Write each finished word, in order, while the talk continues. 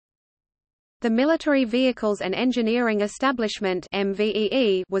The Military Vehicles and Engineering Establishment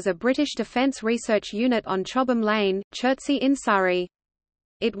 (MVEE) was a British defence research unit on Chobham Lane, Chertsey in Surrey.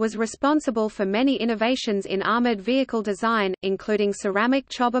 It was responsible for many innovations in armoured vehicle design, including ceramic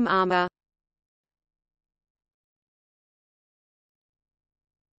Chobham armour.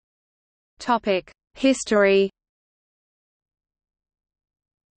 History.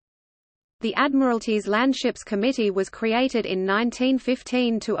 The Admiralty's Landships Committee was created in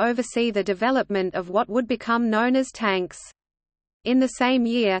 1915 to oversee the development of what would become known as tanks. In the same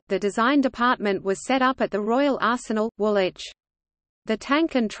year, the design department was set up at the Royal Arsenal, Woolwich. The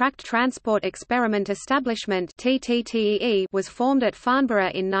Tank and Tracked Transport Experiment Establishment was formed at Farnborough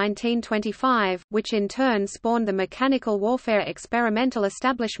in 1925, which in turn spawned the Mechanical Warfare Experimental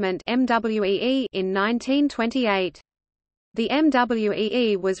Establishment in 1928. The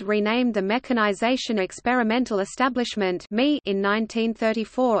MWEE was renamed the Mechanisation Experimental Establishment in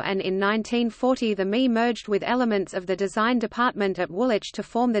 1934, and in 1940 the ME merged with elements of the Design Department at Woolwich to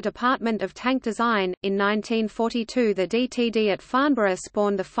form the Department of Tank Design. In 1942 the DTD at Farnborough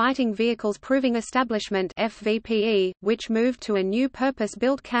spawned the Fighting Vehicles Proving Establishment (FVPE), which moved to a new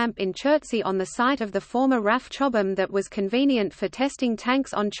purpose-built camp in Chertsey on the site of the former RAF Chobham that was convenient for testing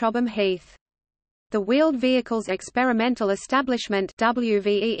tanks on Chobham Heath. The Wheeled Vehicles Experimental Establishment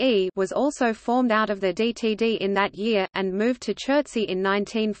 (WVEE) was also formed out of the DTD in that year, and moved to Chertsey in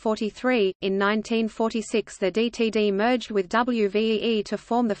 1943. In 1946 the DTD merged with WVEE to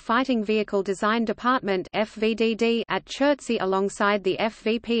form the Fighting Vehicle Design Department (FVDD) at Chertsey alongside the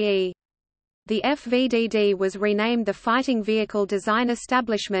FVPE. The FVDD was renamed the Fighting Vehicle Design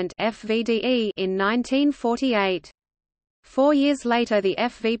Establishment (FVDE) in 1948. 4 years later the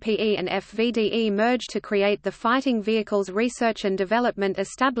FVPE and FVDE merged to create the Fighting Vehicles Research and Development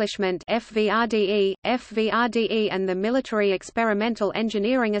Establishment (FVRDE), FVRDE and the Military Experimental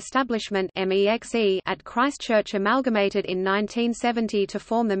Engineering Establishment (MEXE) at Christchurch amalgamated in 1970 to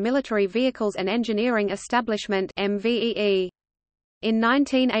form the Military Vehicles and Engineering Establishment (MVEE). In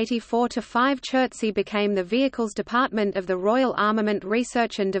 1984–5 Chertsey became the Vehicles Department of the Royal Armament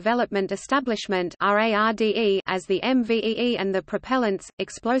Research and Development Establishment as the MVEE, and the Propellants,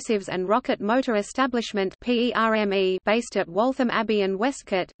 Explosives and Rocket Motor Establishment based at Waltham Abbey and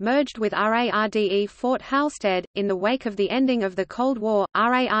Westcott, merged with RARDE Fort Halstead. In the wake of the ending of the Cold War,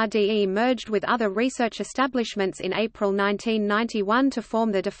 RARDE merged with other research establishments in April 1991 to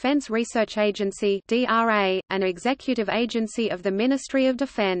form the Defence Research Agency (DRA), an executive agency of the Ministry of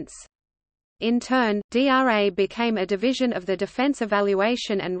Defence. In turn, DRA became a division of the Defence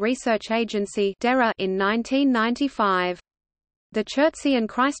Evaluation and Research Agency (DERA) in 1995. The Chertsey and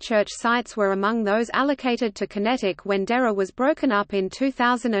Christchurch sites were among those allocated to Kinetic when DERA was broken up in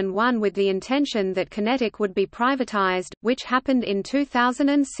 2001 with the intention that Kinetic would be privatised, which happened in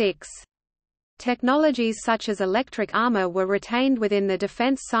 2006. Technologies such as electric armor were retained within the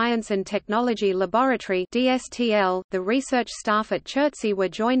Defence Science and Technology Laboratory (DSTL). The research staff at Chertsey were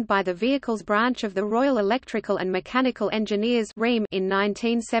joined by the Vehicles Branch of the Royal Electrical and Mechanical Engineers (REM) in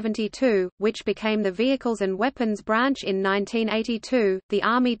 1972, which became the Vehicles and Weapons Branch in 1982, the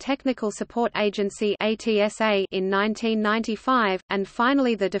Army Technical Support Agency (ATSA) in 1995, and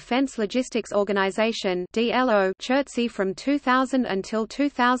finally the Defence Logistics Organisation (DLO) Chertsey from 2000 until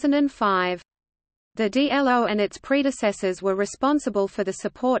 2005. The DLO and its predecessors were responsible for the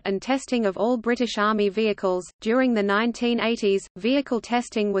support and testing of all British Army vehicles. During the 1980s, vehicle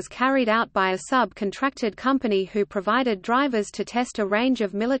testing was carried out by a sub-contracted company who provided drivers to test a range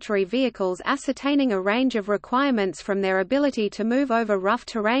of military vehicles, ascertaining a range of requirements from their ability to move over rough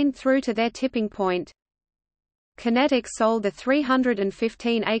terrain through to their tipping point. Kinetic sold the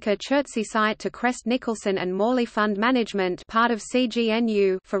 315-acre Chertsey site to Crest Nicholson and Morley Fund Management, part of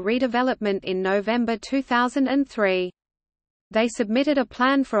CGNU, for redevelopment in November 2003. They submitted a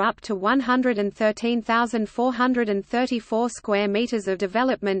plan for up to 113,434 square meters of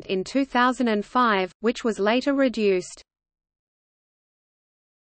development in 2005, which was later reduced.